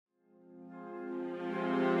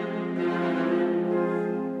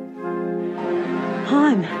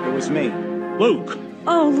Han. It was me. Luke.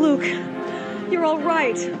 Oh, Luke. You're all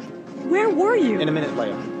right. Where were you? In a minute,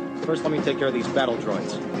 Leia. First, let me take care of these battle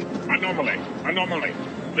droids. Anomaly.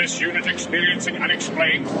 This unit experiencing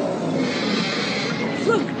unexplained.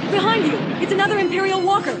 Luke, behind you. It's another Imperial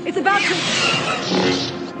walker. It's about to...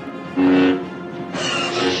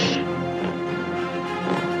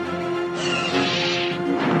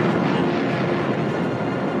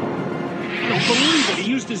 Believe it, he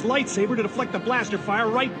used his lightsaber to deflect the blaster fire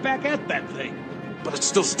right back at that thing. But it's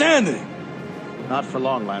still standing. Not for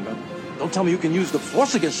long, Lando. Don't tell me you can use the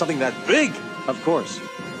Force against something that big. Of course.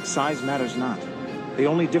 Size matters not. The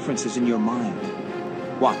only difference is in your mind.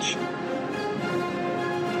 Watch.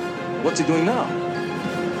 What's he doing now?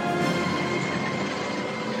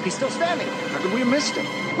 He's still standing. How could we have missed him?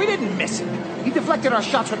 We didn't miss him. He deflected our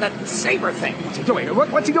shots with that saber thing. What's he doing?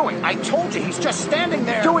 What's he doing? I told you, he's just standing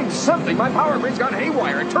there. Doing something. My power grid's gone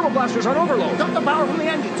haywire and turbo blaster's on overload. Dump the power from the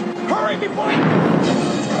engines. Hurry before he...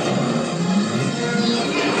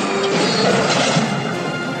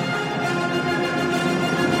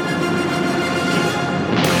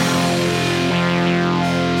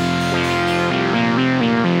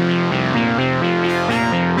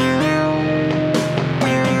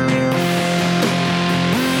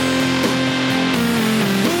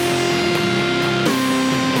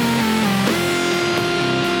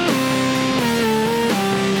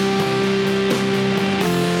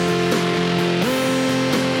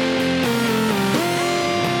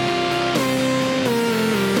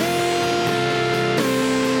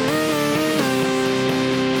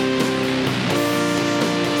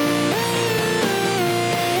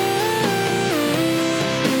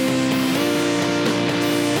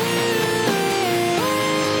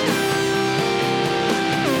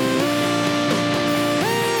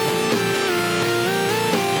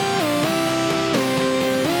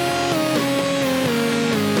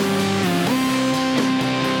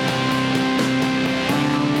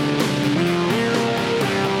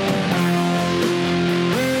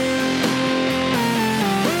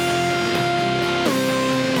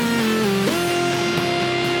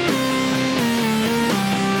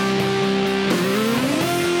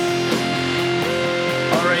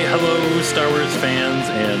 Star Wars fans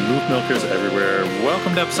and Luke Milkers everywhere.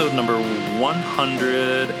 Welcome to episode number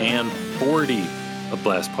 140 of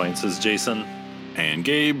Blast Points. This is Jason. And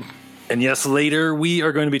Gabe. And yes, later we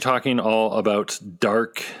are going to be talking all about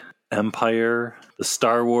Dark Empire, the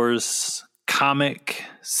Star Wars comic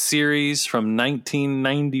series from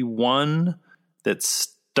 1991 that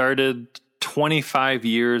started 25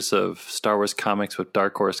 years of Star Wars comics with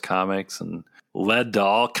Dark Horse Comics and led to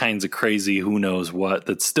all kinds of crazy who knows what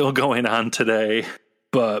that's still going on today.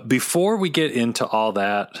 But before we get into all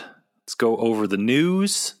that, let's go over the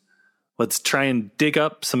news. Let's try and dig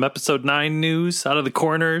up some episode 9 news out of the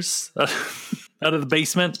corners, out of the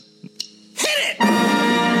basement. Hit it!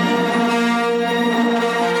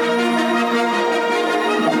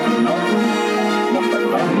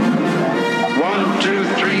 1, 2,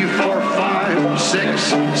 3, 4, 5, 6,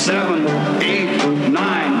 7, 8,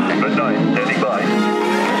 9. Good night. Standing by.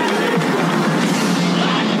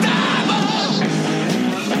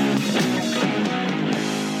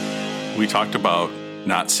 We talked about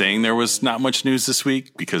not saying there was not much news this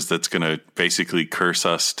week because that's going to basically curse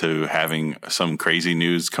us to having some crazy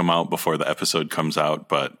news come out before the episode comes out.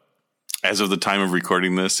 But as of the time of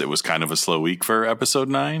recording this, it was kind of a slow week for episode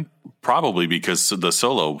 9, probably because the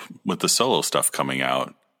Solo stuff coming out.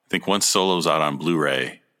 I think once Solo's out on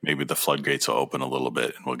Blu-ray, maybe the floodgates will open a little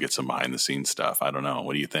bit and we'll get some behind the scenes stuff. I don't know.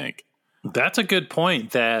 What do you think? That's a good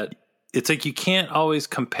point. That it's like you can't always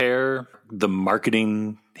compare the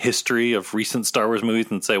marketing history of recent Star Wars movies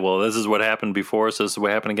and say, well, this is what happened before, so this is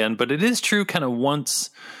what happened again. But it is true kind of once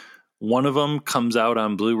one of them comes out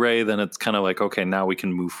on Blu-ray, then it's kind of like, okay, now we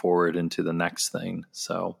can move forward into the next thing.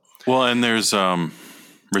 So, well, and there's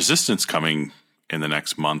Resistance coming in the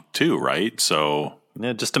next month too, right? So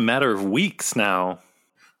yeah, just a matter of weeks now.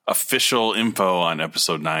 Official info on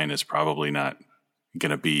episode 9 is probably not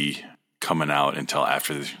going to be coming out until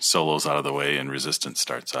after the Solo's out of the way and Resistance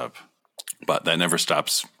starts up. But that never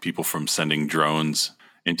stops people from sending drones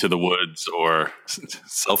into the woods or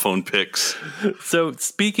cell phone pics. So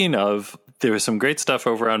speaking of, there was some great stuff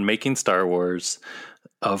over on Making Star Wars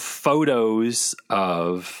of photos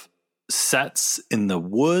of sets in the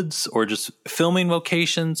woods or just filming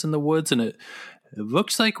locations in the woods. And it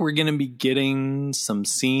looks like we're going to be getting some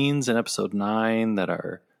scenes in episode 9 that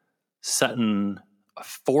are set in a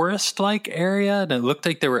forest-like area, and it looked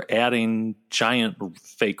like they were adding giant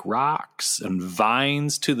fake rocks and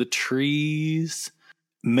vines to the trees.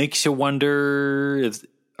 Makes you wonder,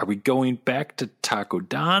 Are we going back to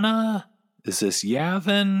Takodana? Is this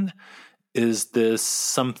Yavin? Is this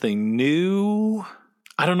something new?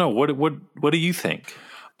 I don't know. What do you think?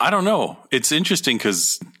 I don't know. It's interesting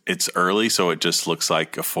because it's early, so it just looks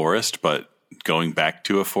like a forest, but going back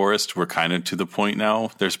to a forest, we're kind of to the point now.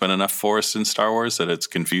 There's been enough forest in Star Wars that it's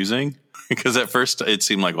confusing. Because at first it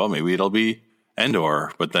seemed like, well, maybe it'll be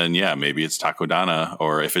Endor, but then, yeah, maybe it's Takodana,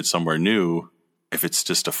 or if it's somewhere new, if it's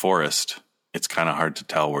just a forest, it's kind of hard to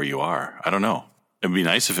tell where you are. I don't know. It'd be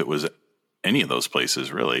nice if it was any of those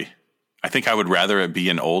places, really. I think I would rather it be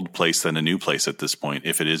an old place than a new place at this point,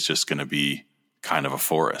 if it is just going to be kind of a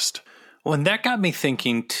forest. Well, and that got me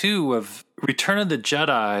thinking, too, of Return of the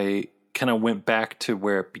Jedi kind of went back to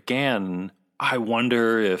where it began. I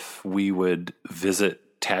wonder if we would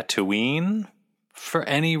visit Tatooine for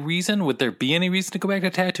any reason. Would there be any reason to go back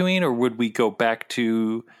to Tatooine, or would we go back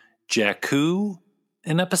to Jakku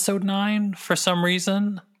in episode 9 for some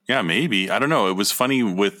reason? Yeah, maybe. I don't know. It was funny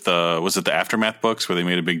with, was it the Aftermath books where they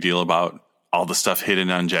made a big deal about all the stuff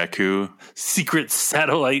hidden on Jakku? Secret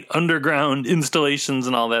satellite underground installations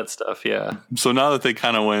and all that stuff, yeah. So now that they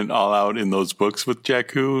kind of went all out in those books with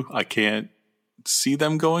Jakku, I can't see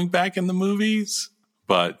them going back in the movies.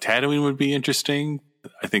 But Tatooine would be interesting.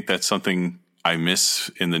 I think that's something I miss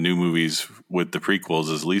in the new movies with the prequels,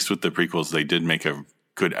 is at least with the prequels, they did make a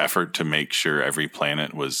good effort to make sure every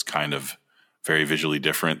planet was kind of very visually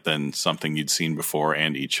different than something you'd seen before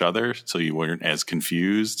and each other. So you weren't as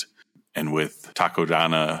confused. And with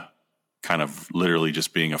Takodana kind of literally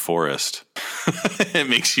just being a forest, it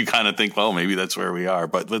makes you kind of think, well, maybe that's where we are.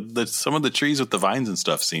 But some of the trees with the vines and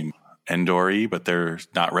stuff seem Endor-y, but they're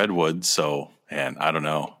not redwoods. So, and I don't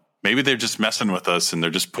know. Maybe they're just messing with us and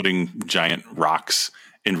they're just putting giant rocks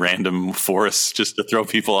in random forests just to throw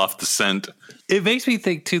people off the scent. It makes me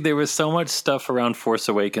think, too, there was so much stuff around Force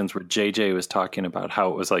Awakens where JJ was talking about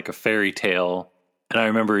how it was like a fairy tale. And I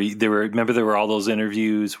remember there were all those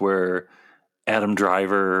interviews where Adam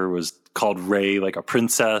Driver was called Rey like a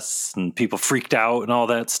princess and people freaked out and all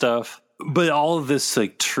that stuff. But all of this,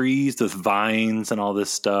 like trees with vines and all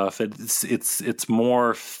this stuff, it's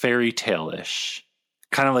more fairy tale-ish.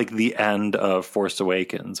 Kind of like the end of Force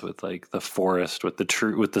Awakens with like the forest with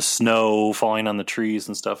the snow falling on the trees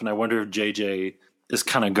and stuff. And I wonder if JJ is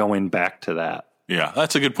kind of going back to that. Yeah,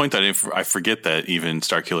 that's a good point. That I forget that even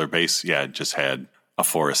Starkiller Base, just had a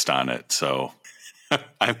forest on it. So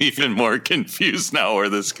I'm even more confused now where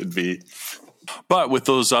this could be. But with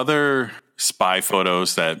those other spy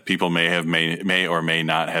photos that people may or may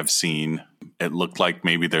not have seen, it looked like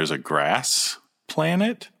maybe there's a grass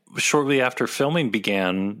planet. Shortly after filming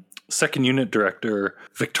began, second unit director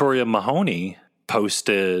Victoria Mahoney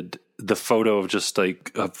posted the photo of just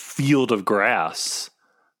like a field of grass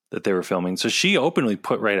that they were filming. So she openly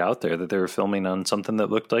put right out there that they were filming on something that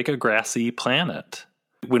looked like a grassy planet.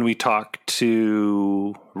 When we talked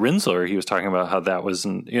to Rinsler, he was talking about how that was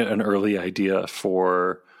an early idea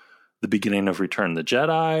for the beginning of Return of the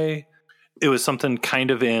Jedi. It was something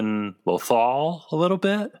kind of in Lothal a little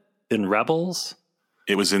bit, in Rebels.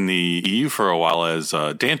 It was in the EU for a while as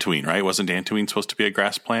Dantooine, right? Wasn't Dantooine supposed to be a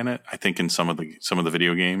grass planet? I think in some of the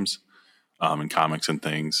video games, and comics and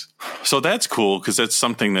things. So that's cool because that's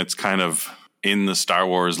something that's kind of in the Star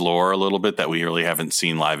Wars lore a little bit that we really haven't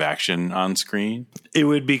seen live action on screen. It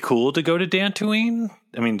would be cool to go to Dantooine.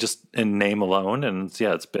 I mean, just in name alone, and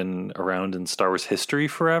it's been around in Star Wars history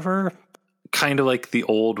forever. Kind of like the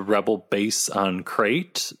old Rebel base on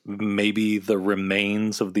Crate, maybe the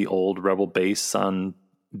remains of the old Rebel base on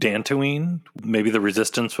Dantooine. Maybe the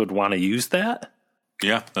Resistance would want to use that.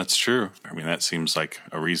 Yeah, that's true. I mean, that seems like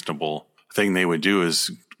a reasonable thing they would do,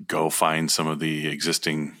 is go find some of the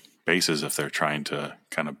existing bases if they're trying to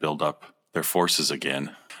kind of build up their forces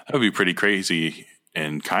again. That would be pretty crazy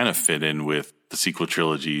and kind of fit in with the sequel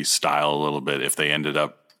trilogy style a little bit if they ended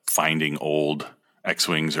up finding old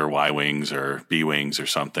X-Wings or Y-Wings or B-Wings or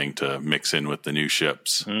something to mix in with the new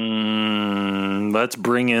ships. Let's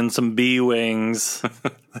bring in some B-Wings.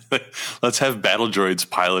 Let's have battle droids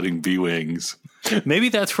piloting B-Wings. Maybe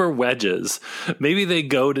that's where Wedge is. Maybe they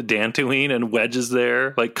go to Dantooine and Wedge is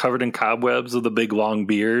there, like covered in cobwebs with a big long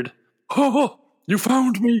beard. Oh, you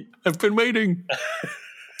found me. I've been waiting.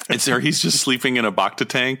 He's just sleeping in a Bacta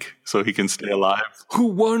tank so he can stay alive. Who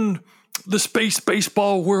won the Space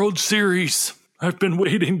Baseball World Series? I've been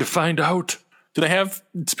waiting to find out. Do they have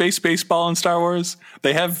space baseball in Star Wars?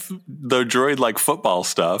 They have the droid-like football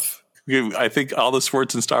stuff. I think all the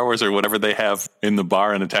sports in Star Wars are whatever they have in the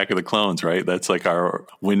bar in Attack of the Clones, right? That's like our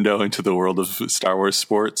window into the world of Star Wars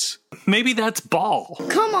sports. Maybe that's ball.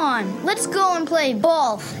 Come on, let's go and play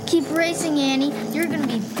ball. Keep racing, Annie. You're going to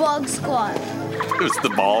be Bug Squad. It was the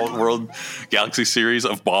Ball World Galaxy series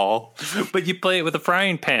of Ball. But you play it with a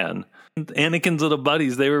frying pan. Anakin's little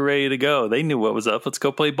buddies, they were ready to go. They knew what was up. Let's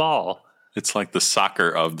go play ball. It's like the soccer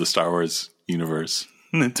of the Star Wars universe.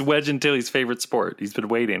 It's Wedge Antilles' favorite sport. He's been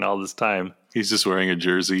waiting all this time. He's just wearing a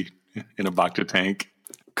jersey in a Bacta tank.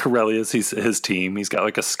 Corellius, he's his team. He's got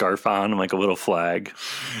like a scarf on and like a little flag.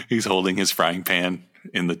 He's holding his frying pan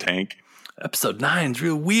in the tank. Episode 9's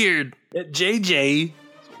real weird. JJ,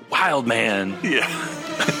 wild man. Yeah.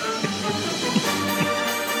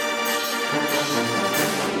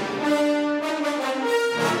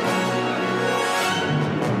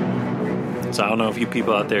 So I don't know if you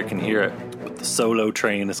people out there can hear it, but the Solo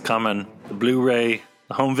train is coming. The Blu-ray,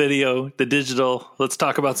 the home video, the digital. Let's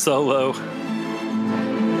talk about Solo.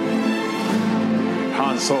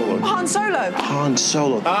 Han Solo. Han Solo. Han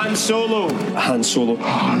Solo. Han Solo. Han Solo.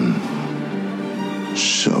 Han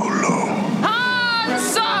Solo. Han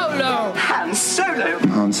Solo. Han Solo.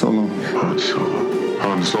 Han Solo. Han Solo.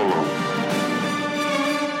 Han Solo.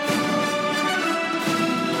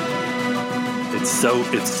 It's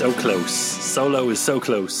so close. Solo is so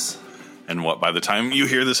close. And what, by the time you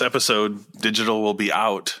hear this episode, digital will be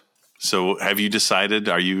out. So have you decided,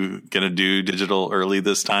 are you going to do digital early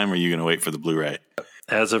this time, or are you going to wait for the Blu-ray?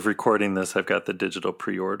 As of recording this, I've got the digital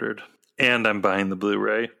pre-ordered. And I'm buying the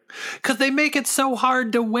Blu-ray. Because they make it so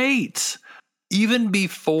hard to wait. Even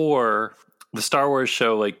before the Star Wars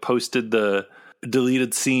show like posted the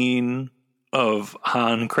deleted scene of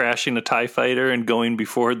Han crashing a TIE fighter and going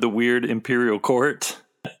before the weird Imperial court,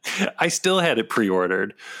 I still had it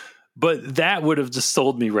pre-ordered. But that would have just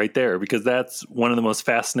sold me right there, because that's one of the most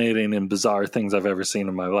fascinating and bizarre things I've ever seen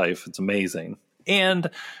in my life. It's amazing. And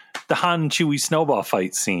the Han and Chewie snowball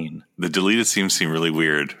fight scene. The deleted scenes seem really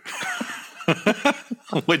weird,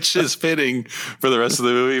 which is fitting for the rest of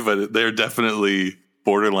the movie, but they're definitely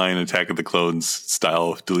borderline Attack of the Clones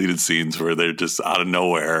style deleted scenes where they're just out of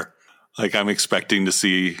nowhere. Like, I'm expecting to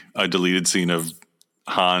see a deleted scene of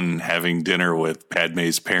Han having dinner with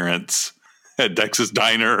Padme's parents at Dex's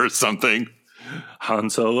Diner or something. Han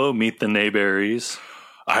Solo, meet the Nayberries.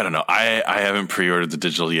 I don't know. I haven't pre-ordered the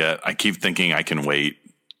digital yet. I keep thinking I can wait.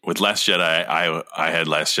 With Last Jedi, I had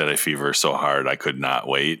Last Jedi fever so hard I could not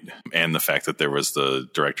wait. And the fact that there was the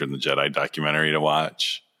Director and the Jedi documentary to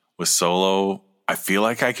watch. With Solo, I feel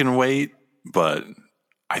like I can wait, but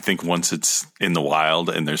I think once it's in the wild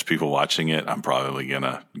and there's people watching it, I'm probably going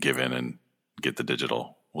to give in and get the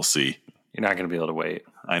digital. We'll see. You're not going to be able to wait.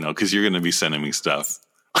 I know, because you're going to be sending me stuff.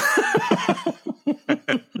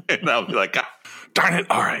 And I'll be like, darn it.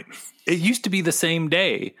 All right. It used to be the same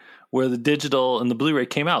day where the digital and the Blu-ray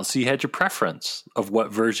came out. So you had your preference of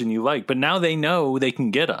what version you like. But now they know they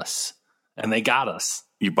can get us. And they got us.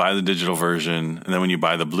 You buy the digital version. And then when you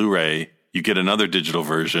buy the Blu-ray, you get another digital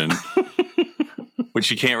version.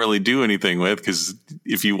 Which you can't really do anything with, because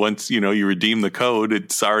if you you redeem the code,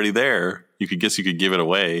 it's already there. You could give it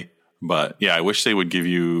away. But yeah, I wish they would give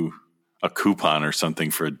you a coupon or something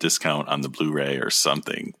for a discount on the Blu-ray or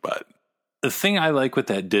something. But the thing I like with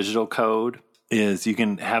that digital code is you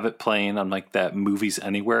can have it playing on like that Movies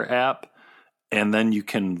Anywhere app, and then you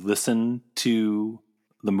can listen to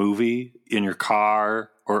the movie in your car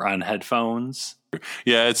or on headphones.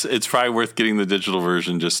 Yeah, it's probably worth getting the digital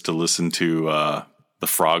version just to listen to the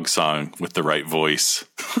Frog song with the right voice.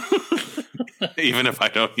 Even if I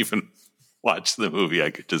don't even watch the movie, I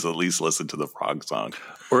could just at least listen to the Frog song.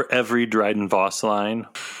 Or every Dryden Voss line.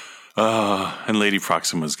 And Lady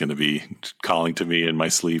Proxima is going to be calling to me in my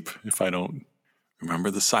sleep if I don't remember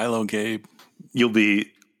the silo, Gabe. You'll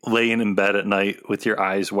be laying in bed at night with your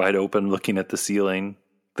eyes wide open, looking at the ceiling,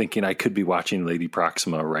 thinking I could be watching Lady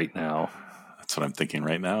Proxima right now. That's what I'm thinking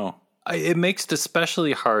right now. It makes it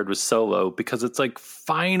especially hard with Solo because it's like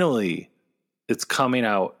finally it's coming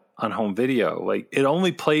out on home video. Like, it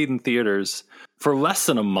only played in theaters for less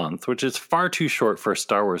than a month, which is far too short for a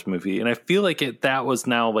Star Wars movie. And I feel like that was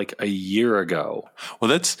now like a year ago. Well,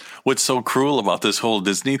 that's what's so cruel about this whole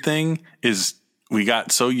Disney thing is we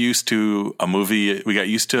got so used to a movie. We got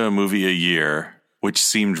used to a movie a year, which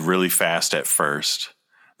seemed really fast at first.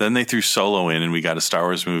 Then they threw Solo in and we got a Star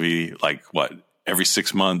Wars movie like every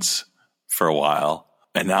 6 months for a while.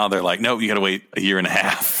 And now they're like, no, you got to wait a year and a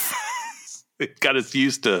half. It got us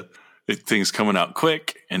used to things coming out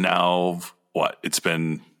quick. And now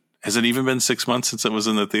has it even been 6 months since it was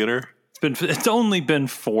in the theater? It's only been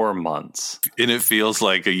 4 months. And it feels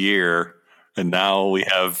like a year. And now we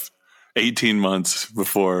have 18 months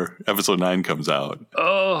before episode 9 comes out.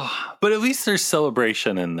 Oh, but at least there's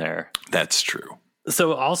celebration in there. That's true.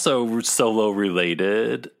 So also Solo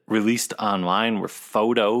related, released online were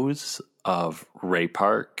photos of Ray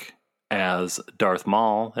Park as Darth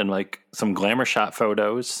Maul in like some glamour shot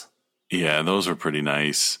photos. Yeah, those were pretty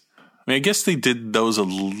nice. I mean, I guess they did those a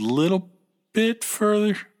little bit for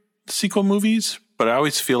the sequel movies, but I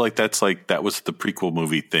always feel like that was the prequel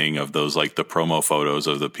movie thing of those, like the promo photos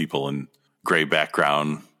of the people in gray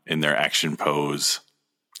background in their action pose,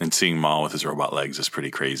 and seeing Maul with his robot legs is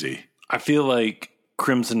pretty crazy. I feel like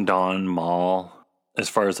Crimson Dawn Maul, as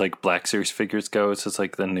far as like Black Series figures go, it's just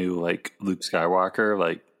like the new like Luke Skywalker.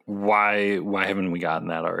 Like, why haven't we gotten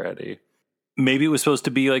that already? Maybe it was supposed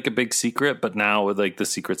to be like a big secret, but now with like the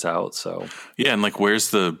secret's out. So yeah, and like, where's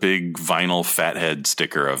the big vinyl fathead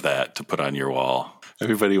sticker of that to put on your wall?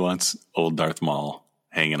 Everybody wants old Darth Maul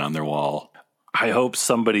hanging on their wall. I hope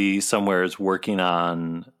somebody somewhere is working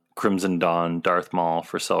on Crimson Dawn Darth Maul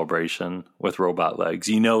for Celebration with robot legs.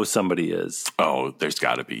 You know somebody is. Oh, there's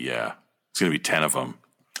got to be, yeah. It's going to be 10 of them.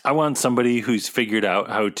 I want somebody who's figured out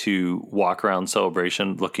how to walk around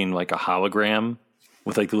Celebration looking like a hologram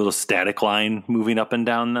with like the little static line moving up and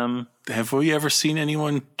down them. Have we ever seen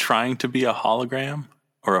anyone trying to be a hologram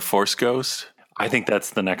or a Force ghost? I think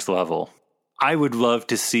that's the next level. I would love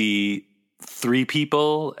to see 3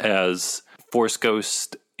 people as Force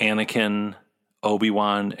Ghost, Anakin,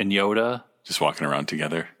 Obi-Wan, and Yoda. Just walking around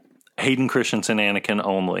together. Hayden Christensen, Anakin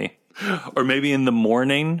only. Or maybe in the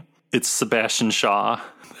morning, it's Sebastian Shaw.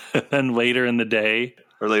 And then later in the day.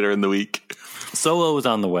 Or later in the week. Solo is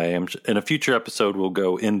on the way. In a future episode, we'll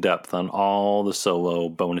go in depth on all the Solo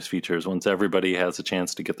bonus features once everybody has a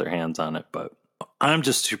chance to get their hands on it. But I'm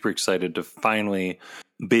just super excited to finally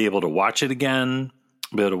be able to watch it again,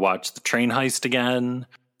 be able to watch the train heist again,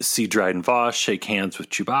 see Dryden Voss shake hands with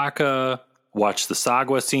Chewbacca, watch the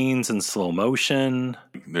Sagwa scenes in slow motion.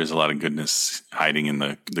 There's a lot of goodness hiding in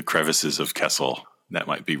the crevices of Kessel. That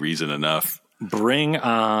might be reason enough. Bring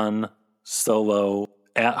on Solo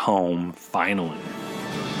at home, finally.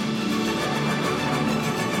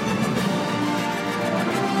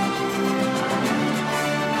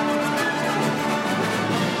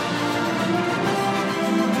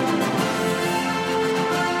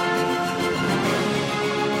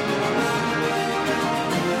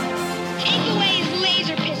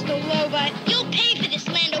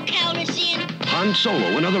 Han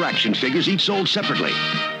Solo and other action figures each sold separately.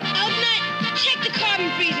 Outnut, check the carbon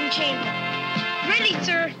freezing chamber. Ready,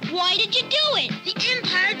 sir. Why did you do it? The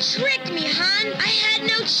Empire tricked me, Han. I had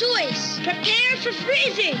no choice. Prepare for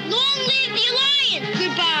freezing. Long live the Alliance.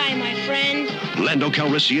 Goodbye, my friend. Lando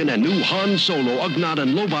Calrissian and new Han Solo, Ugnaught,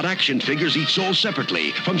 and Lobot action figures each sold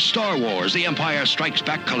separately from Star Wars, The Empire Strikes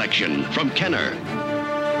Back collection from Kenner.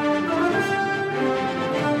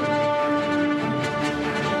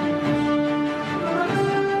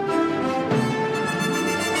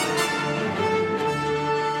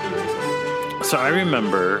 So I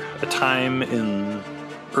remember a time in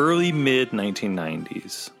early mid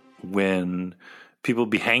 1990s when people would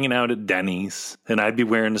be hanging out at Denny's and I'd be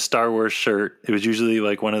wearing a Star Wars shirt. It was usually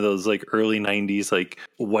like one of those like early 90s like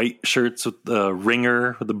white shirts with the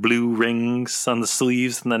ringer with the blue rings on the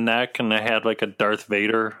sleeves and the neck, and I had like a Darth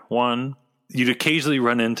Vader one. You'd occasionally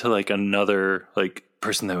run into like another like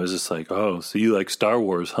person that was just like, "Oh, so you like Star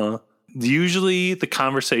Wars, huh?" Usually the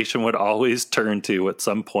conversation would always turn to at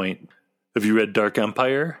some point, "Have you read Dark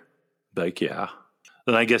Empire?" Like, yeah.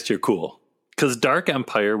 Then I guess you're cool. Because Dark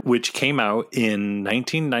Empire, which came out in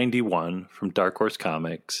 1991 from Dark Horse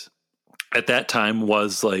Comics, at that time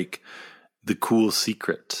was like the cool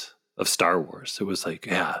secret of Star Wars. It was like,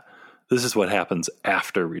 yeah, this is what happens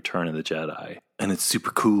after Return of the Jedi. And it's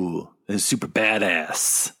super cool. And it's super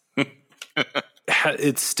badass.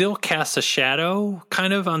 It still casts a shadow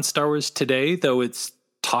kind of on Star Wars today, though it's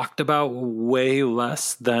talked about way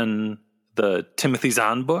less than the Timothy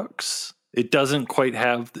Zahn books. It doesn't quite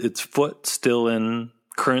have its foot still in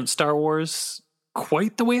current Star Wars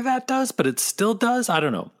quite the way that does, but it still does. I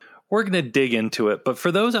don't know. We're going to dig into it. But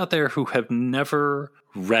for those out there who have never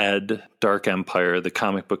read Dark Empire, the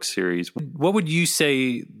comic book series, what would you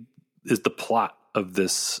say is the plot of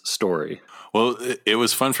this story? Well, it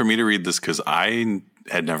was fun for me to read this because I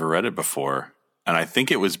had never read it before. And I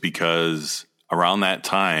think it was because around that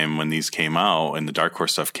time when these came out and the Dark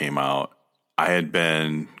Horse stuff came out, I had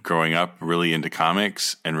been growing up really into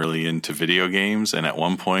comics and really into video games. And at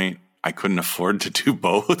one point, I couldn't afford to do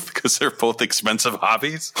both because they're both expensive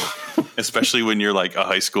hobbies, especially when you're like a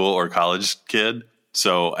high school or college kid.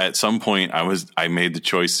 So at some point, I made the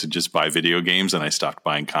choice to just buy video games, and I stopped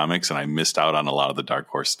buying comics, and I missed out on a lot of the Dark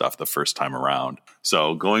Horse stuff the first time around.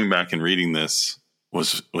 So going back and reading this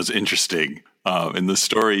was interesting. In the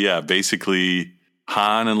story, yeah, basically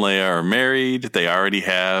Han and Leia are married. They already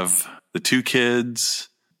have the 2 kids.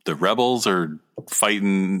 the rebels are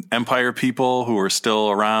fighting Empire people who are still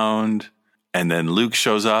around. And then Luke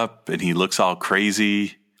shows up and he looks all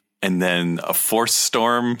crazy. And then a force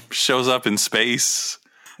storm shows up in space.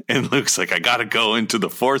 And Luke's like, I got to go into the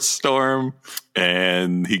force storm.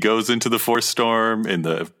 And he goes into the force storm and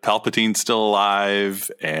the Palpatine's still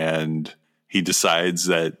alive. And he decides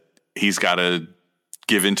that he's got to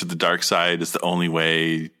give into the dark side. It's the only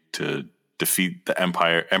way to defeat the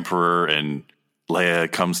Emperor. And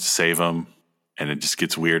Leia comes to save him. And it just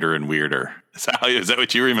gets weirder and weirder. Is that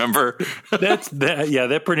what you remember?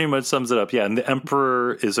 That pretty much sums it up. Yeah, and the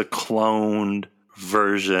Emperor is a cloned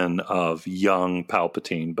version of young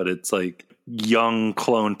Palpatine, but it's like young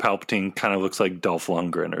clone Palpatine kind of looks like Dolph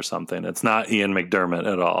Lundgren or something. It's not Ian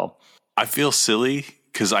McDermott at all. I feel silly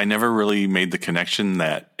because I never really made the connection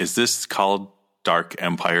that, is this called Dark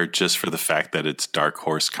Empire just for the fact that it's Dark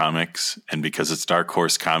Horse Comics? And because it's Dark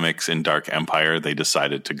Horse Comics and Dark Empire, they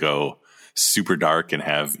decided to go super dark and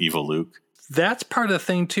have evil Luke? That's part of the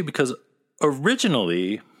thing, too, because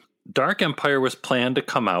originally Dark Empire was planned to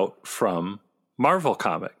come out from Marvel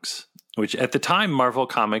Comics, which at the time Marvel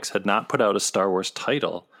Comics had not put out a Star Wars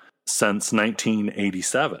title since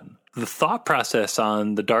 1987. The thought process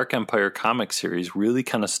on the Dark Empire comic series really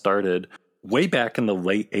kind of started way back in the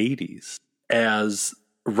late 80s as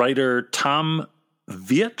writer Tom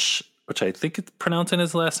Veitch, which I think it's pronouncing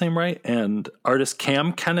his last name right, and artist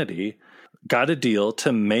Cam Kennedy got a deal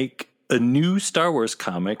to make a new Star Wars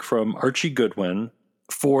comic from Archie Goodwin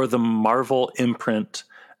for the Marvel imprint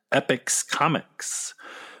Epix Comics,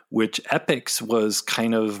 which Epix was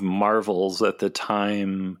kind of Marvel's at the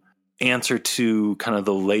time answer to kind of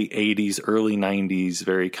the late 80s, early 90s,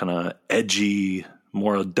 very kind of edgy,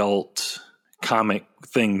 more adult comic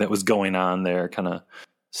thing that was going on there. Kind of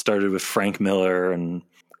started with Frank Miller and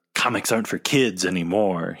comics aren't for kids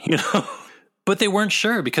anymore, you know? But they weren't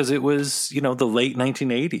sure because it was, the late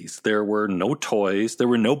 1980s. There were no toys. There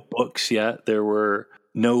were no books yet. There were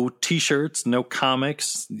no T-shirts, no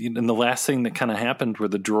comics. And the last thing that kind of happened were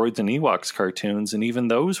the Droids and Ewoks cartoons. And even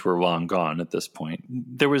those were long gone at this point.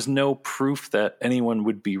 There was no proof that anyone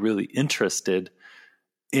would be really interested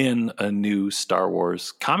in a new Star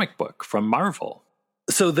Wars comic book from Marvel.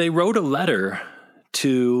 So they wrote a letter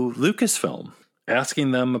to Lucasfilm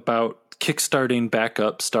asking them about kickstarting back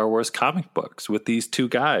up Star Wars comic books with these two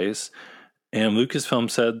guys. And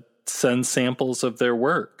Lucasfilm said, send samples of their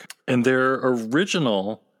work. And their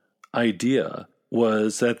original idea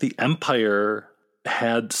was that the Empire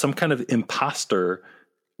had some kind of imposter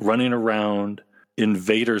running around in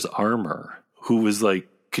Vader's armor who was like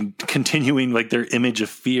continuing like their image of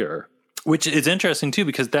fear, which is interesting too,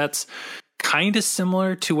 because that's kind of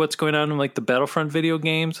similar to what's going on in like the Battlefront video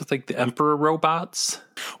games with like the Emperor robots.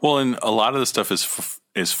 Well, and a lot of the stuff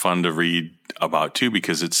is fun to read about too,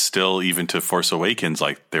 because it's still, even to Force Awakens,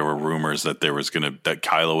 like there were rumors that that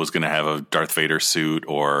Kylo was gonna have a Darth Vader suit,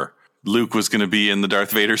 or Luke was gonna be in the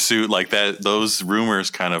Darth Vader suit, like that. Those rumors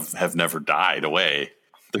kind of have never died away.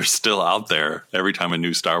 They're still out there every time a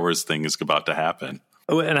new Star Wars thing is about to happen.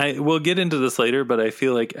 Oh, and we'll get into this later, but I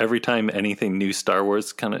feel like every time anything new Star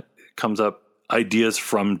Wars kind of comes up, ideas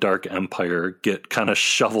from Dark Empire get kind of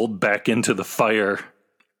shoveled back into the fire.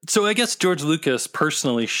 So I guess George Lucas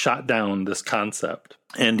personally shot down this concept.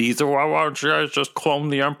 And he said, well, why don't you guys just clone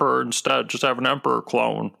the Emperor instead? Just have an Emperor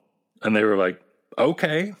clone. And they were like,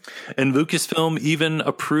 okay. And Lucasfilm even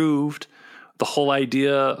approved the whole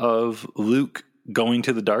idea of Luke going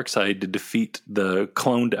to the dark side to defeat the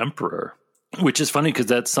cloned Emperor, which is funny because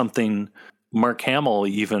that's something Mark Hamill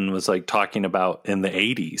even was like talking about in the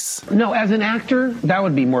 80s. No, as an actor, that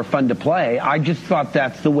would be more fun to play. I just thought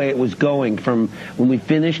that's the way it was going. From when we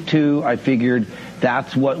finished 2, I figured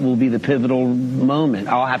that's what will be the pivotal moment.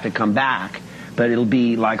 I'll have to come back, but it'll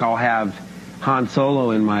be like I'll have Han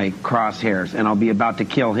Solo in my crosshairs, and I'll be about to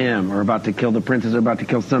kill him, or about to kill the princess, or about to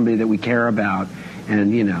kill somebody that we care about.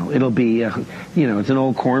 And, it'll be, it's an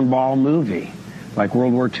old cornball movie, like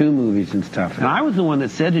World War II movies and stuff. And I was the one that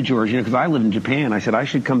said to George, because I live in Japan, I said I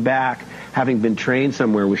should come back having been trained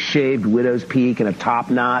somewhere with shaved widow's peak and a top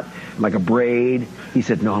knot, like a braid. He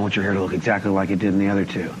said, no, I want your hair to look exactly like it did in the other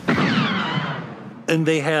 2. And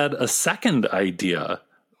they had a second idea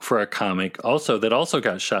for a comic also that also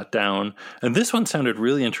got shot down. And this one sounded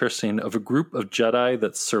really interesting, of a group of Jedi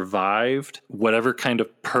that survived whatever kind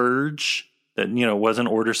of purge that, wasn't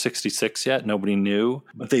Order 66 yet. Nobody knew.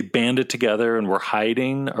 But they banded together and were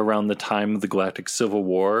hiding around the time of the Galactic Civil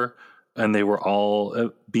War. And they were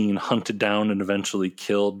all being hunted down and eventually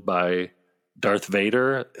killed by Darth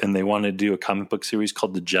Vader. And they wanted to do a comic book series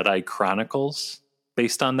called The Jedi Chronicles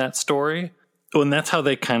based on that story. Well, and that's how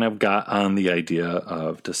they kind of got on the idea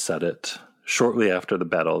of to set it shortly after the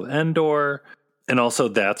Battle of Endor. And also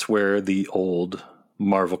that's where the old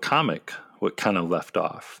Marvel comic what kind of left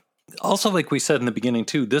off. Also, like we said in the beginning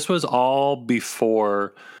too, this was all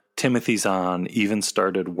before Timothy Zahn even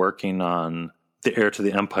started working on the Heir to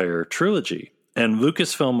the Empire trilogy. And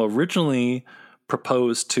Lucasfilm originally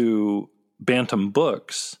proposed to Bantam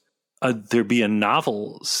Books there be a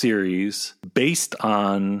novel series based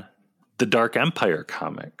on the Dark Empire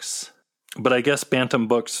comics. But I guess Bantam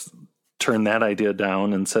Books turned that idea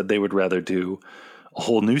down and said they would rather do a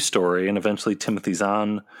whole new story. And eventually Timothy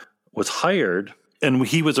Zahn was hired, and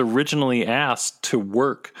he was originally asked to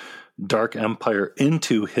work Dark Empire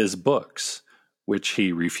into his books, which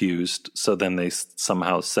he refused. So then they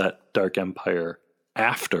somehow set Dark Empire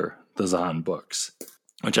after the Zahn books,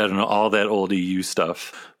 which I don't know, all that old EU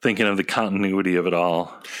stuff, thinking of the continuity of it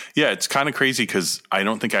all. Yeah, it's kind of crazy because I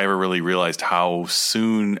don't think I ever really realized how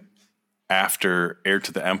soon after Heir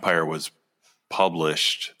to the Empire was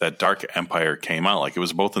published that Dark Empire came out. Like it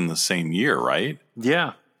was both in the same year, right?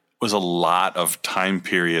 Yeah. It was a lot of time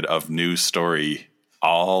period of news story,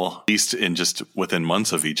 all at least in just within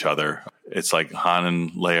months of each other. It's like Han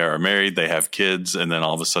and Leia are married, they have kids, and then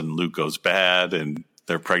all of a sudden Luke goes bad and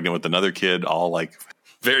they're pregnant with another kid, all like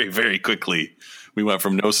very, very quickly. We went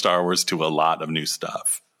from no Star Wars to a lot of new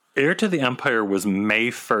stuff. Heir to the Empire was May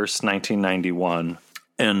 1st, 1991.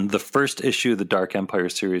 And the first issue of the Dark Empire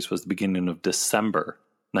series was the beginning of December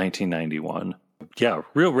 1991. Yeah,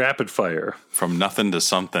 real rapid fire. From nothing to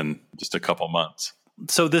something, just a couple months.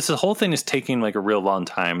 So this whole thing is taking like a real long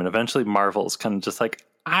time. And eventually Marvel's kind of just like,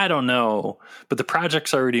 I don't know. But the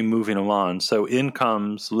project's already moving along. So in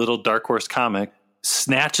comes little Dark Horse Comic,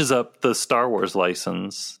 snatches up the Star Wars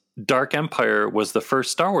license. Dark Empire was the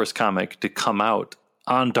first Star Wars comic to come out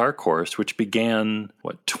on Dark Horse, which began,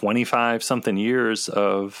 25-something years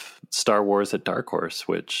of Star Wars at Dark Horse,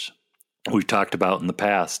 which we've talked about in the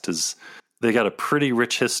past. Is they got a pretty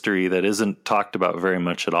rich history that isn't talked about very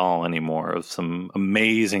much at all anymore, of some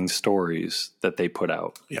amazing stories that they put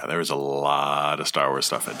out. Yeah, there was a lot of Star Wars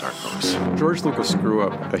stuff at Dark Horse. George Lucas grew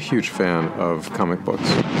up a huge fan of comic books.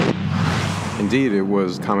 Indeed, it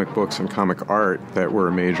was comic books and comic art that were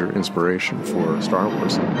a major inspiration for Star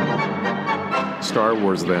Wars. Star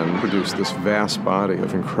Wars then produced this vast body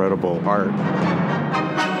of incredible art.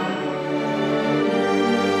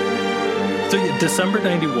 So December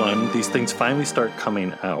 91, these things finally start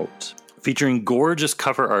coming out, featuring gorgeous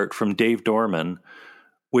cover art from Dave Dorman,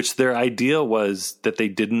 which their idea was that they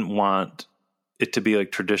didn't want it to be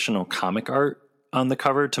like traditional comic art on the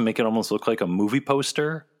cover, to make it almost look like a movie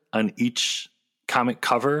poster on each comic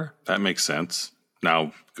cover. That makes sense.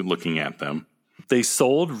 Now, looking at them. They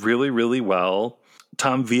sold really, really well.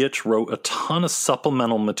 Tom Veitch wrote a ton of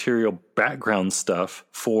supplemental material background stuff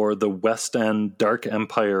for the West End Dark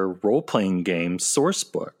Empire role-playing game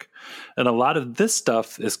Sourcebook. And a lot of this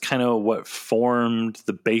stuff is kind of what formed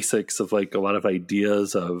the basics of like a lot of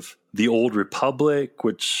ideas of the Old Republic,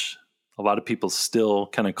 which a lot of people still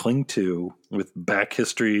kind of cling to with back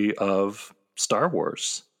history of Star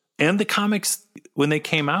Wars. And the comics, when they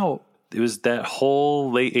came out, it was that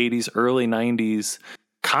whole late 80s, early 90s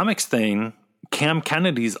comics thing. Cam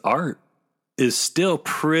Kennedy's art is still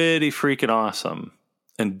pretty freaking awesome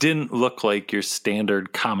and didn't look like your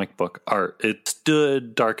standard comic book art. It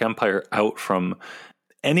stood Dark Empire out from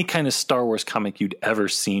any kind of Star Wars comic you'd ever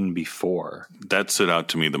seen before. That stood out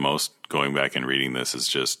to me the most going back and reading this is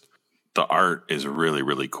just the art is really,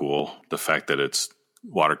 really cool. The fact that it's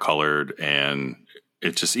watercolored and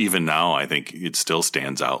it just, even now, I think it still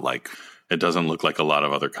stands out. Like it doesn't look like a lot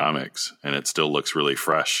of other comics and it still looks really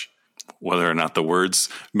fresh. Whether or not the words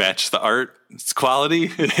match the art, its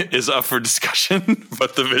quality is up for discussion,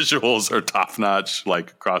 but the visuals are top notch,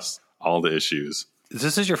 like across all the issues.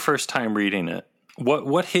 This is your first time reading it.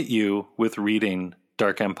 What hit you with reading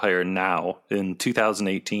Dark Empire now in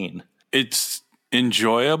 2018? It's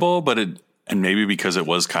enjoyable, but and maybe because it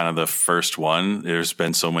was kind of the first one, there's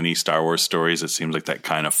been so many Star Wars stories. It seems like that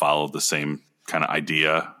kind of followed the same kind of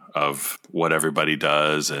idea of what everybody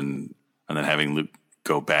does, and then having Luke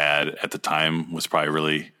go bad at the time was probably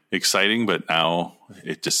really exciting, but now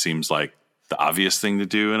it just seems like the obvious thing to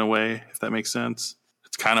do in a way, if that makes sense.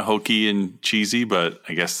 It's kind of hokey and cheesy, but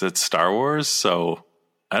I guess that's Star Wars, so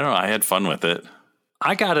I don't know, I had fun with it.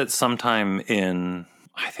 I got it sometime in,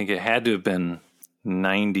 I think it had to have been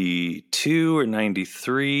 92 or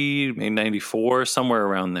 93, maybe 94, somewhere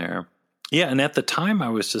around there. Yeah, and at the time I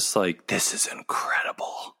was just like, this is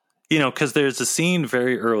incredible. You know, because there's a scene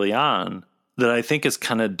very early on that I think has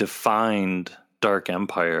kind of defined Dark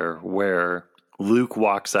Empire, where Luke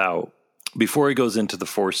walks out before he goes into the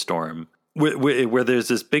Force Storm, where there's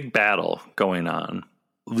this big battle going on.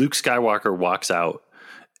 Luke Skywalker walks out,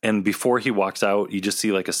 and before he walks out, you just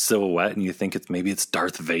see like a silhouette, and you think it's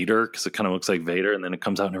Darth Vader because it kind of looks like Vader, and then it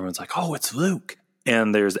comes out, and everyone's like, "Oh, it's Luke!"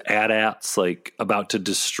 And there's AT-ATs like about to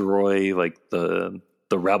destroy like the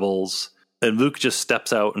rebels, and Luke just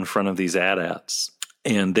steps out in front of these AT-ATs,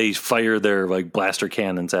 and they fire their like blaster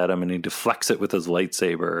cannons at him, and he deflects it with his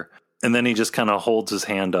lightsaber. And then he just kind of holds his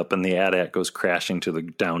hand up, and the AT-AT goes crashing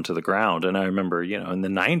down to the ground. And I remember, in the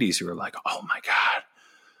 90s, you were like, "Oh my God,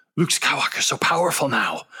 Luke Skywalker's so powerful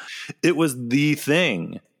now." It was the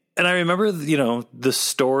thing. And I remember, the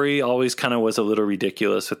story always kind of was a little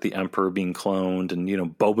ridiculous with the Emperor being cloned, and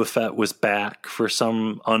Boba Fett was back for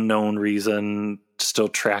some unknown reason, still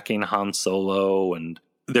tracking Han Solo, and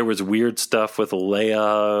there was weird stuff with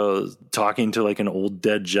Leia talking to like an old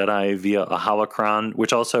dead Jedi via a holocron,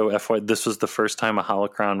 which also, FYI, this was the first time a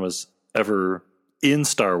holocron was ever in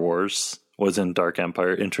Star Wars, was in Dark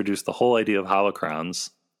Empire, introduced the whole idea of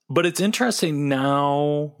holocrons. But it's interesting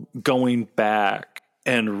now going back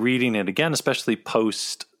and reading it again, especially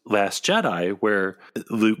post Last Jedi, where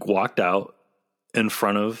Luke walked out in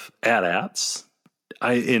front of AT-ATs.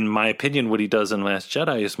 In my opinion, what he does in Last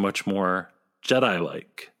Jedi is much more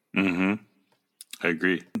Jedi-like. Mm-hmm. I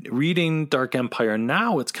agree. Reading Dark Empire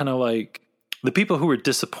now, it's kind of like the people who were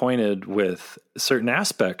disappointed with certain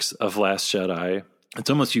aspects of Last Jedi, it's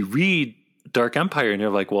almost you read Dark Empire and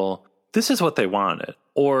you're like, well, this is what they wanted.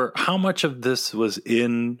 Or how much of this was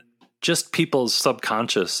in just people's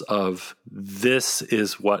subconscious of this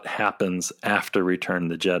is what happens after Return of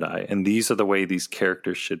the Jedi. And these are the way these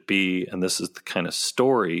characters should be. And this is the kind of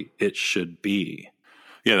story it should be.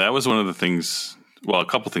 Yeah, that was one of the things. Well, a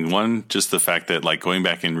couple things. One, just the fact that like going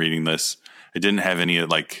back and reading this, it didn't have any of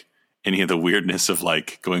the weirdness of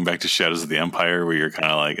like going back to Shadows of the Empire where you're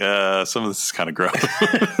kind of like, some of this is kind of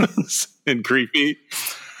gross and creepy.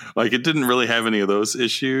 Like it didn't really have any of those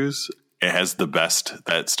issues. It has the best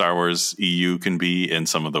that Star Wars EU can be and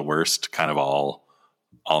some of the worst kind of all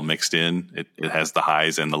mixed in. It has the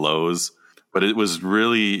highs and the lows, but it was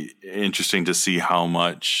really interesting to see how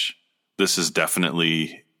much this is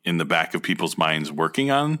definitely in the back of people's minds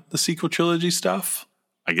working on the sequel trilogy stuff.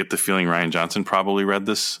 I get the feeling Rian Johnson probably read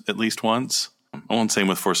this at least once. Oh, and same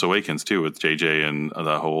with Force Awakens too, with JJ and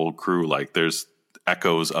the whole crew. Like there's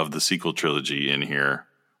echoes of the sequel trilogy in here,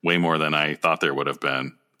 way more than I thought there would have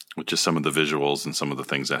been, with just some of the visuals and some of the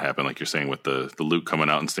things that happen. Like you're saying with the Luke coming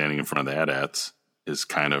out and standing in front of the AT-ATs is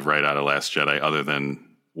kind of right out of Last Jedi, other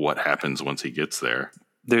than what happens once he gets there.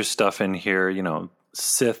 There's stuff in here,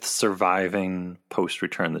 Sith surviving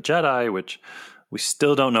post-Return of the Jedi, which we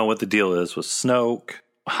still don't know what the deal is with Snoke.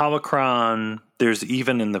 Holocron, there's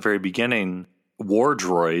even in the very beginning war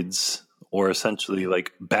droids, or essentially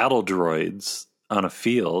like battle droids on a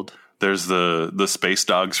field. There's the space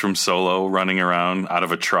dogs from Solo running around out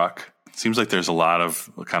of a truck. Seems like there's a lot of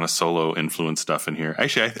kind of Solo influence stuff in here.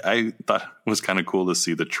 Actually, I thought it was kind of cool to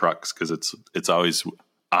see the trucks because it's always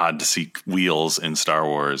odd to see wheels in Star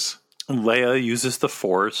Wars. Leia uses the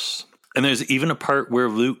Force, and there's even a part where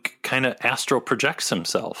Luke kind of astral projects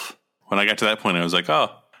himself. When I got to that point, I was like, oh,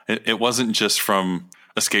 it wasn't just from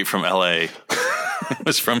Escape from L.A. It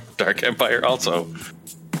was from Dark Empire also.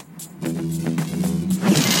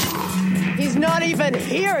 He's not even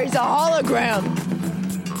here. He's a hologram.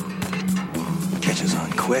 Catches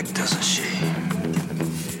on quick, doesn't she?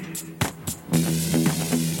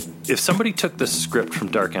 If somebody took the script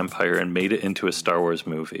from Dark Empire and made it into a Star Wars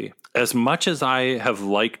movie, as much as I have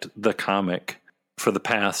liked the comic for the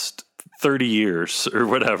past 30 years or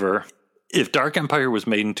whatever, if Dark Empire was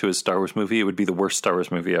made into a Star Wars movie, it would be the worst Star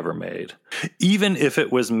Wars movie ever made. Even if it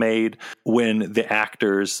was made when the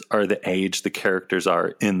actors are the age the characters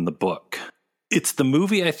are in the book. It's the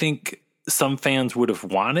movie I think some fans would have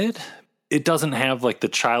wanted. It doesn't have like the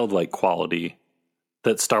childlike quality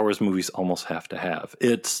that Star Wars movies almost have to have.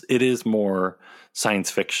 It is more science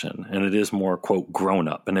fiction, and it is more, quote, grown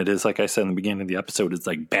up. And it is, like I said in the beginning of the episode, it's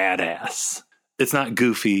like badass. It's not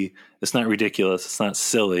goofy. It's not ridiculous. It's not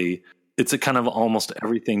silly. It's a kind of almost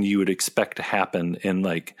everything you would expect to happen in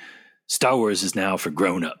like Star Wars is now for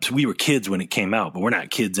grown-ups. We were kids when it came out, but we're not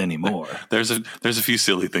kids anymore. There's a few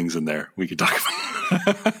silly things in there we could talk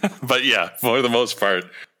about. But yeah, for the most part,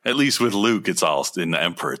 at least with Luke, it's all in the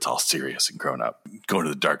Emperor, it's all serious and grown up, going to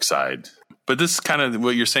the dark side. But this kind of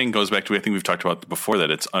what you're saying goes back to, I think we've talked about before,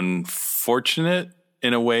 that it's unfortunate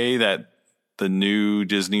in a way that the new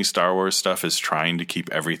Disney Star Wars stuff is trying to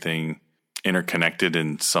keep everything interconnected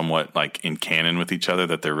and somewhat like in canon with each other,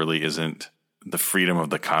 that there really isn't the freedom of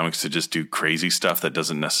the comics to just do crazy stuff that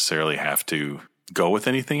doesn't necessarily have to go with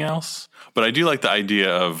anything else. But I do like the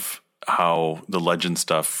idea of how the legend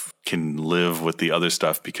stuff can live with the other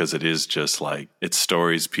stuff, because it is just like, it's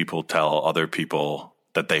stories people tell other people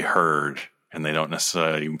that they heard, and they don't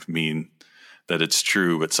necessarily mean that it's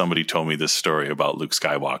true, but somebody told me this story about Luke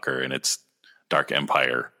Skywalker and it's Dark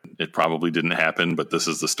Empire. It probably didn't happen, but this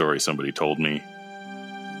is the story somebody told me.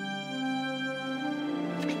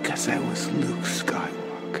 Because I was Luke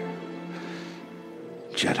Skywalker,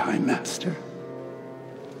 Jedi Master.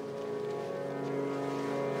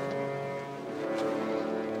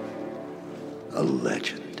 A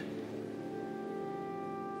legend.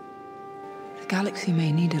 The galaxy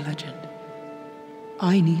may need a legend.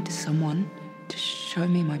 I need someone to show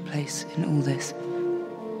me my place in all this.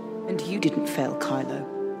 And you didn't fail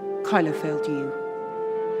Kylo. Kylo failed you.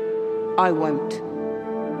 I won't.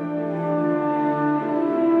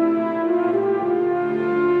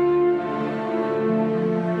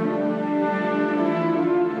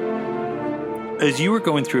 As you were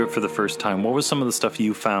going through it for the first time, what was some of the stuff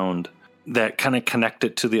you found that kind of connect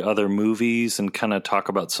it to the other movies and kind of talk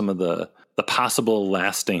about some of the possible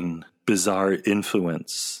lasting bizarre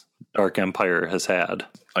influence Dark Empire has had?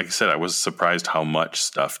 Like I said, I was surprised how much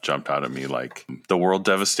stuff jumped out at me. Like, the World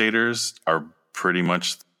Devastators are pretty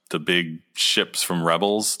much the big ships from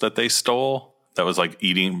Rebels that they stole. That was like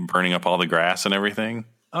burning up all the grass and everything.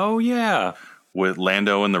 Oh, yeah. With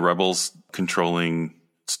Lando and the Rebels controlling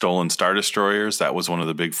stolen Star Destroyers. That was one of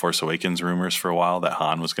the big Force Awakens rumors for a while, that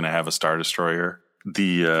Han was going to have a Star Destroyer.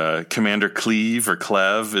 The Commander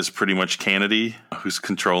Clev is pretty much Kennedy, who's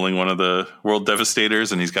controlling one of the World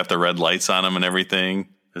Devastators, and he's got the red lights on him and everything.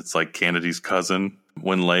 It's like Kennedy's cousin.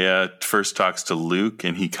 When Leia first talks to Luke,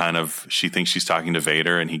 and she thinks she's talking to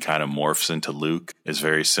Vader, and he kind of morphs into Luke, is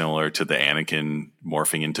very similar to the Anakin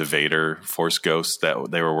morphing into Vader Force Ghost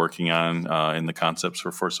that they were working on in the concepts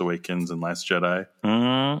for Force Awakens and Last Jedi.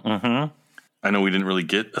 Mm-hmm. I know we didn't really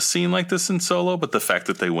get a scene like this in Solo, but the fact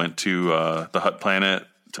that they went to the Hutt planet,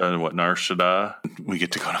 to Nar Shaddaa, we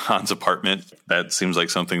get to go to Han's apartment. That seems like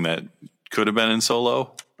something that could have been in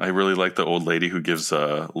Solo. I really like the old lady who gives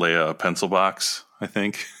Leia a pencil box, I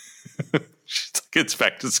think. She's like, it's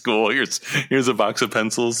back to school. Here's a box of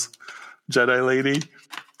pencils, Jedi lady.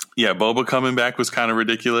 Yeah, Boba coming back was kind of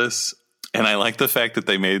ridiculous. And I like the fact that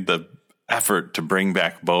they made the effort to bring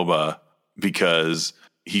back Boba, because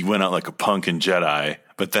he went out like a punk in Jedi,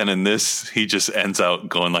 but then in this, he just ends out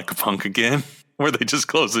going like a punk again, where they just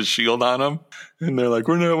close the shield on him. And they're like,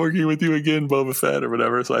 we're not working with you again, Boba Fett, or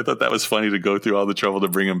whatever. So I thought that was funny to go through all the trouble to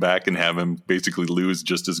bring him back and have him basically lose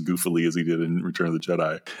just as goofily as he did in Return of the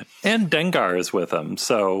Jedi. And Dengar is with him,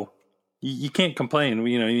 so you can't complain.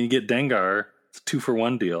 You get Dengar, it's a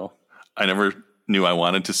 2-for-1 deal. I never knew I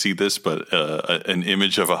wanted to see this, but an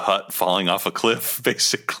image of a Hutt falling off a cliff,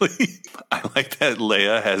 basically. I like that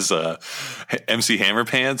Leia has MC Hammer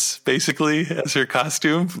pants, basically, as her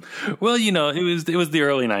costume. Well, it was the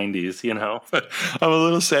early 90s, But I'm a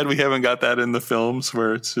little sad we haven't got that in the films,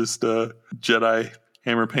 where it's just Jedi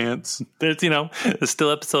Hammer pants. It's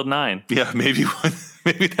still episode 9. Yeah, maybe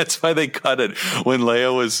that's why they cut it. When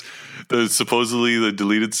Leia was supposedly the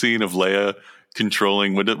deleted scene of Leia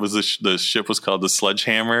controlling what it was, the ship was called the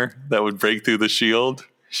Sledgehammer that would break through the shield.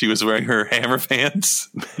 She was wearing her hammer pants.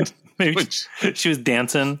 Maybe she was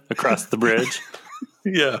dancing across the bridge.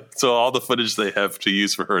 Yeah. So all the footage they have to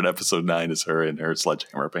use for her in episode 9 is her in her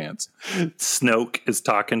Sledgehammer pants. Snoke is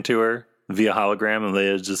talking to her via hologram, and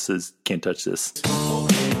Leia just says, "Can't touch this.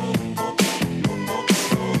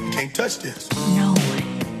 Can't touch this." No,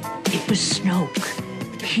 it was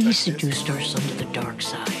Snoke. He seduced our son to the dark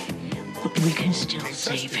side. But we can still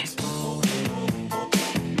save him.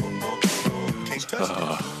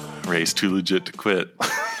 Rey's too legit to quit.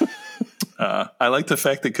 I like the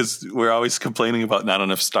fact that, because we're always complaining about not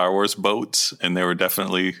enough Star Wars boats, and there were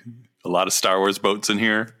definitely a lot of Star Wars boats in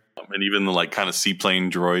here. And even the kind of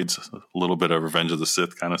seaplane droids, a little bit of Revenge of the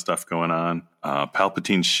Sith kind of stuff going on.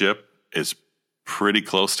 Palpatine's ship is pretty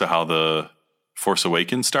close to how the Force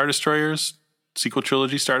Awakens Star Destroyers, sequel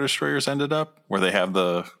trilogy Star Destroyers ended up, where they have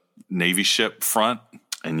the Navy ship front.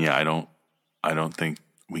 And yeah, I don't think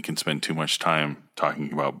we can spend too much time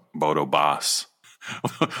talking about Bodo Baas.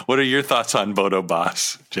 What are your thoughts on Bodo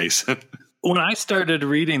Baas, Jason? When I started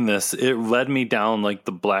reading this, it led me down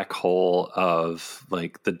the black hole of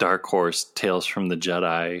the Dark Horse Tales from the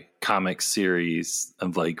Jedi comic series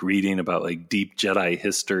of reading about deep Jedi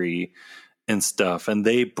history and stuff. And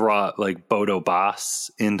they brought Bodo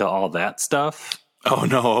Baas into all that stuff. Oh,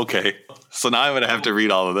 no. Okay. So now I'm going to have to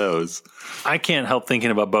read all of those. I can't help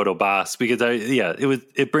thinking about Bodo Baas because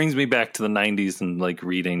it brings me back to the 90s and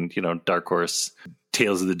reading, Dark Horse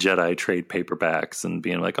Tales of the Jedi trade paperbacks and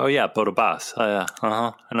being like, oh yeah, Boda Boss. Oh yeah,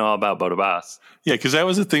 I know all about Boda Boss. Yeah, because that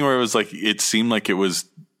was the thing where it was like, it seemed like it was,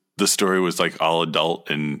 the story was like all adult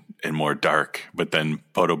and more dark, but then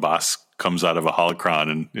Boda Boss comes out of a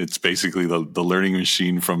holocron and it's basically the learning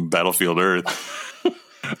machine from Battlefield Earth.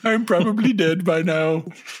 I'm probably dead by now.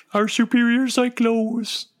 Our superior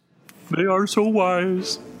Cyclos, they are so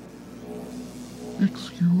wise.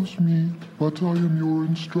 Excuse me, but I am your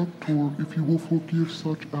instructor, if you will forgive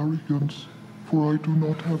such arrogance, for I do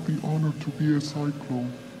not have the honor to be a Cyclo.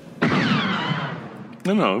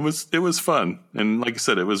 No, it was fun, and like I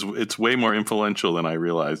said, it's way more influential than I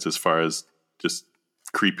realized as far as just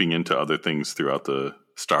creeping into other things throughout the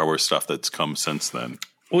Star Wars stuff that's come since then.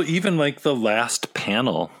 Well, even like the last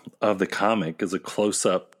panel of the comic is a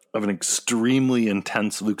close-up of an extremely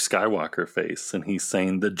intense Luke Skywalker face, and he's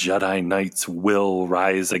saying the Jedi Knights will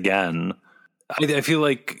rise again. I feel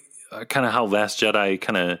like kind of how Last Jedi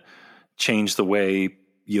kind of changed the way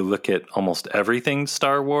you look at almost everything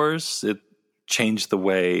Star Wars. It changed the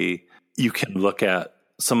way you can look at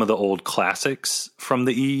some of the old classics from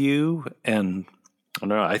the EU, and I don't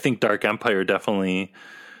know, I think Dark Empire definitely,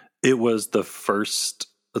 it was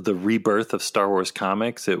the rebirth of Star Wars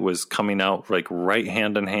comics. It was coming out like right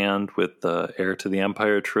hand in hand with the Heir to the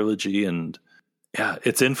Empire trilogy, and yeah,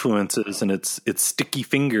 its influences and its sticky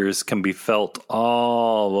fingers can be felt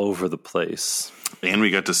all over the place. And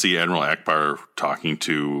we got to see Admiral Ackbar talking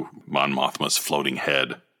to Mon Mothma's floating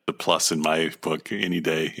head. The plus in my book any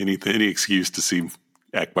day, any excuse to see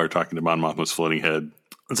Ackbar talking to Mon Mothma's floating head.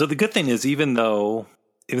 And so the good thing is, even though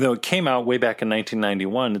it came out way back in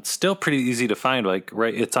 1991, it's still pretty easy to find. Like,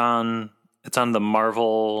 right, it's on the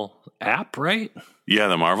Marvel app, right? Yeah,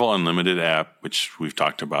 the Marvel Unlimited app, which we've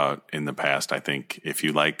talked about in the past. I think if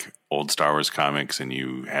you like old Star Wars comics and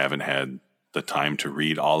you haven't had the time to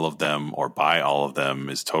read all of them or buy all of them,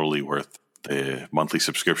 is totally worth the monthly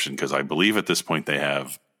subscription, because I believe at this point they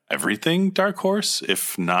have everything Dark Horse.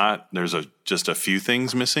 If not, there's just a few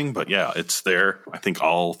things missing, but yeah, it's there. I think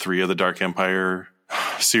all 3 of the Dark Empire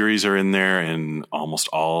series are in there, and almost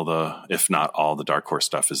all if not all the Dark Horse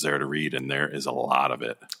stuff is there to read, and there is a lot of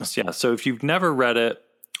it. Yeah, so if you've never read it,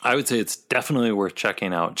 I would say it's definitely worth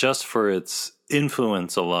checking out just for its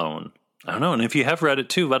influence alone. I don't know, and if you have read it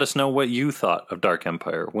too, let us know what you thought of Dark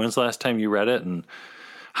Empire. When's the last time you read it, and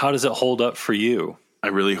how does it hold up for you? I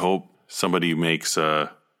really hope somebody makes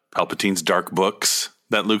Palpatine's dark books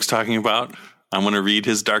that Luke's talking about. I want to read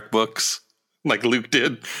his dark books like Luke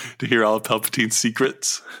did, to hear all of Palpatine's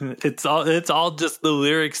secrets. It's all just the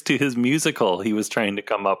lyrics to his musical he was trying to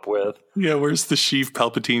come up with. Yeah, where's the Sheev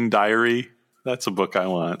Palpatine diary? That's a book I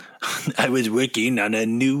want. I was working on a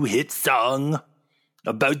new hit song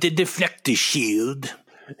about the deflector shield.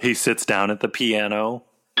 He sits down at the piano.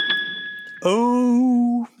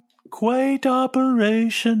 Oh, quite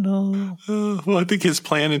operational. Well, I think his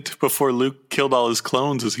plan before Luke killed all his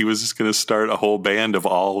clones is he was just going to start a whole band of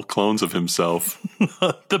all clones of himself.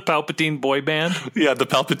 The Palpatine boy band? Yeah, the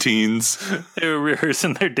Palpatines. They were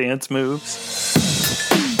rehearsing their dance moves.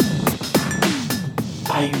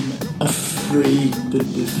 I'm afraid the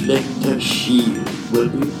deflector shield will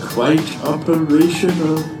be quite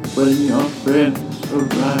operational when your friends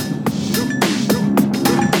arrive.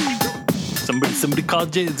 Somebody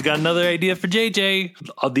called Jay. It's got another idea for JJ.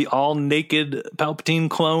 The all-naked Palpatine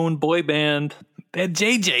clone boy band. That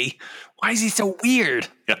JJ. Why is he so weird?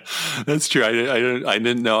 Yeah, that's true. I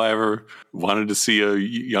didn't know I ever wanted to see a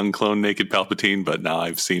young clone naked Palpatine, but now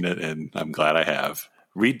I've seen it, and I'm glad I have.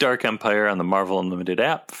 Read Dark Empire on the Marvel Unlimited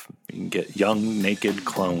app. You can get young, naked,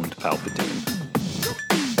 cloned Palpatine.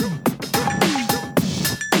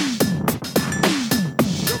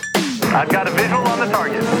 I've got a visual on the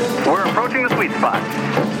target. We're approaching the sweet spot.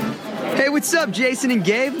 Hey, what's up, Jason and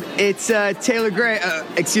Gabe? It's Ezra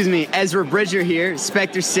Bridger here,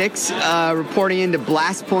 Spectre 6, reporting into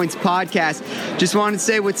Blast Points podcast. Just wanted to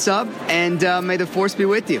say what's up, and may the Force be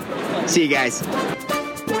with you. See you guys.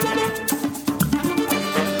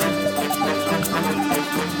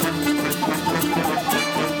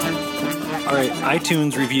 All right,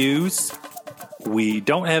 iTunes reviews. We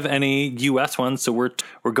don't have any U.S. ones, so we're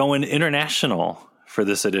going international for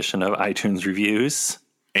this edition of iTunes reviews.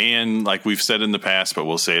 And like we've said in the past, but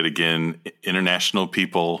we'll say it again, international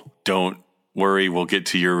people, don't worry. We'll get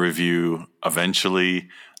to your review eventually.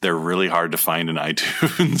 They're really hard to find in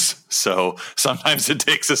iTunes, so sometimes it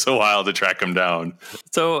takes us a while to track them down.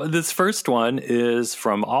 So this first one is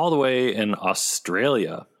from all the way in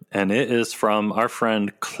Australia, and it is from our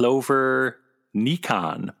friend Clover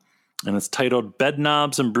Nikon. And it's titled Bed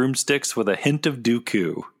Knobs and Broomsticks with a Hint of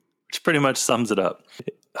Dooku, which pretty much sums it up.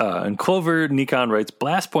 And Clover Nikon writes,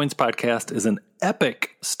 Blast Points Podcast is an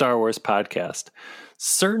epic Star Wars podcast.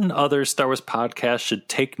 Certain other Star Wars podcasts should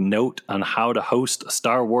take note on how to host a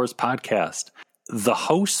Star Wars podcast. The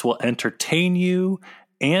hosts will entertain you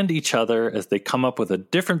and each other as they come up with a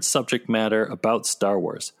different subject matter about Star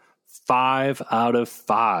Wars. 5 out of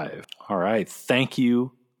 5. All right. Thank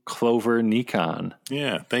you, Clover Nikon.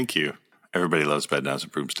 Yeah, thank you. Everybody loves bed knives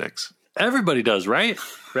and broomsticks. Everybody does, right?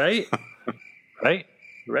 Right?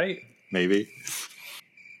 Right? Maybe.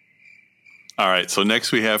 All right, so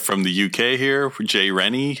next we have from the UK here, Jay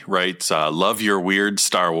Rennie writes, love your weird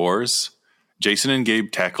Star Wars. Jason and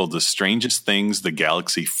Gabe tackled the strangest things the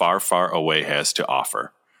galaxy far, far away has to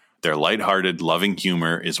offer. Their lighthearted, loving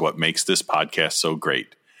humor is what makes this podcast so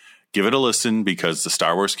great. Give it a listen because the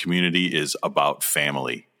Star Wars community is about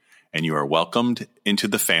family, and you are welcomed into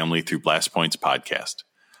the family through Blast Points Podcast.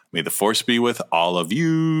 May the Force be with all of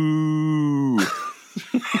you.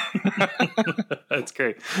 That's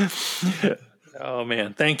great. Oh,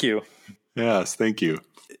 man. Thank you. Yes, thank you.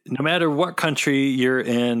 No matter what country you're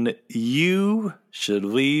in, you should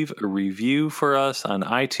leave a review for us on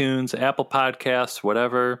iTunes, Apple Podcasts,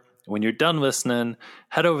 whatever. When you're done listening,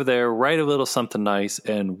 head over there, write a little something nice,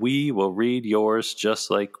 and we will read yours just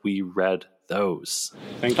like we read those.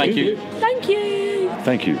 Thank Thank you. you. Thank you.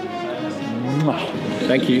 Thank you.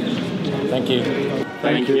 Thank you. Thank you. Thank you.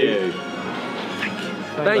 Thank you.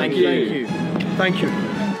 Thank you.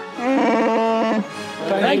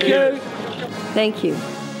 Thank you.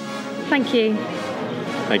 Thank you.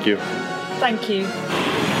 Thank you. Thank you.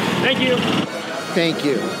 Thank you. Thank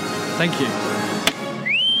you. Thank you.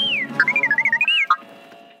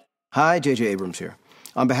 Hi, J.J. Abrams here.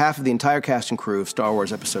 On behalf of the entire cast and crew of Star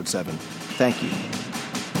Wars Episode 7, thank you.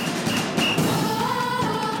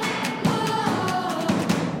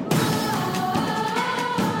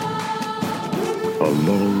 A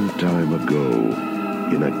long time ago,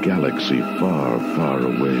 in a galaxy far, far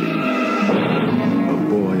away, a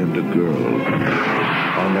boy and a girl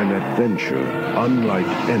on an adventure unlike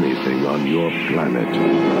anything on your planet.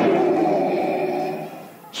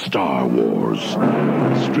 Star Wars.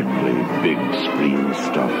 Strictly big screen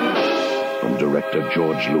stuff. From director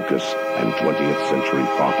George Lucas and 20th Century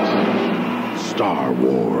Fox. Star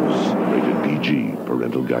Wars. Rated PG.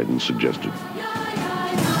 Parental guidance suggested.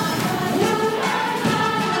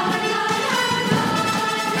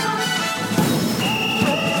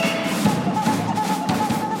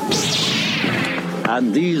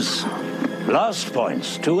 And these blast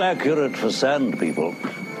points, too accurate for sand people.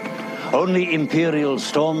 Only Imperial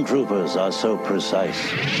stormtroopers are so precise.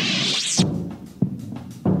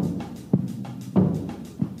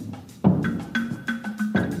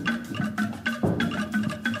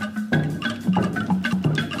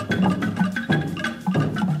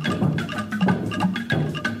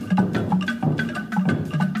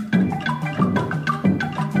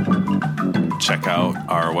 Check out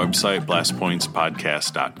our website,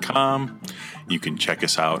 blastpointspodcast.com. You can check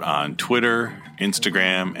us out on Twitter,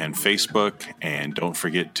 Instagram, and Facebook. And don't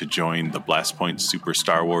forget to join the Blast Points Super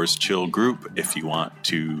Star Wars Chill group if you want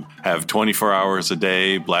to have 24 hours a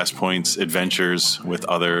day Blast Points adventures with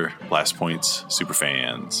other Blast Points super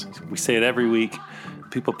fans. We say it every week.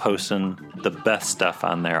 People posting the best stuff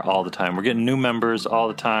on there all the time. We're getting new members all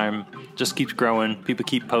the time. Just keeps growing. People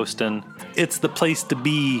keep posting. It's the place to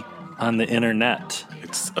be on the internet.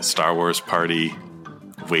 It's a Star Wars party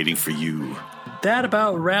waiting for you. That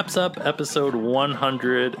about wraps up episode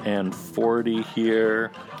 140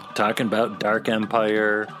 here. Talking about Dark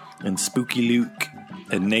Empire and Spooky Luke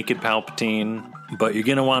and Naked Palpatine. But you're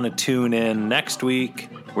going to want to tune in next week.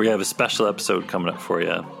 We have a special episode coming up for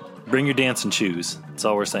you. Bring your dancing shoes. That's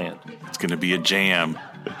all we're saying. It's going to be a jam.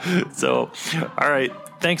 So, all right.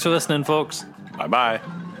 Thanks for listening, folks. Bye-bye.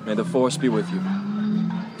 May the Force be with you.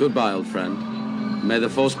 Goodbye, old friend. May the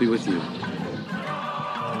Force be with you.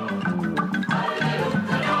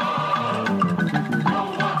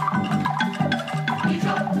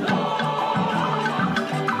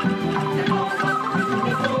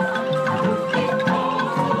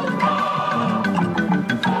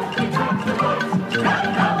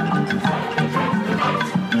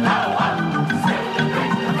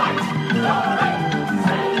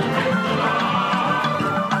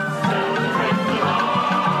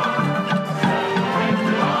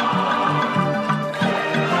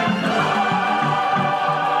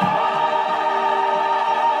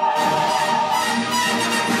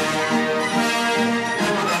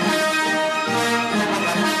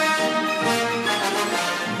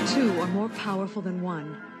 Than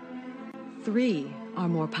one. 3 are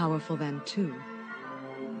more powerful than 2.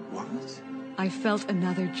 What? I felt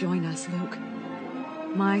another join us, Luke.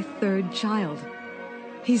 My third child.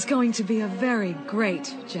 He's going to be a very great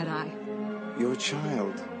Jedi. Your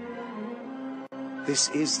child. This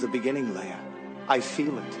is the beginning, Leia. I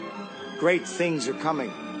feel it. Great things are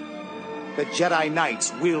coming. The Jedi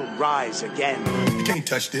Knights will rise again. You can't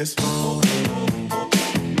touch this. You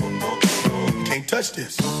can't touch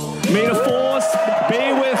this. May the Force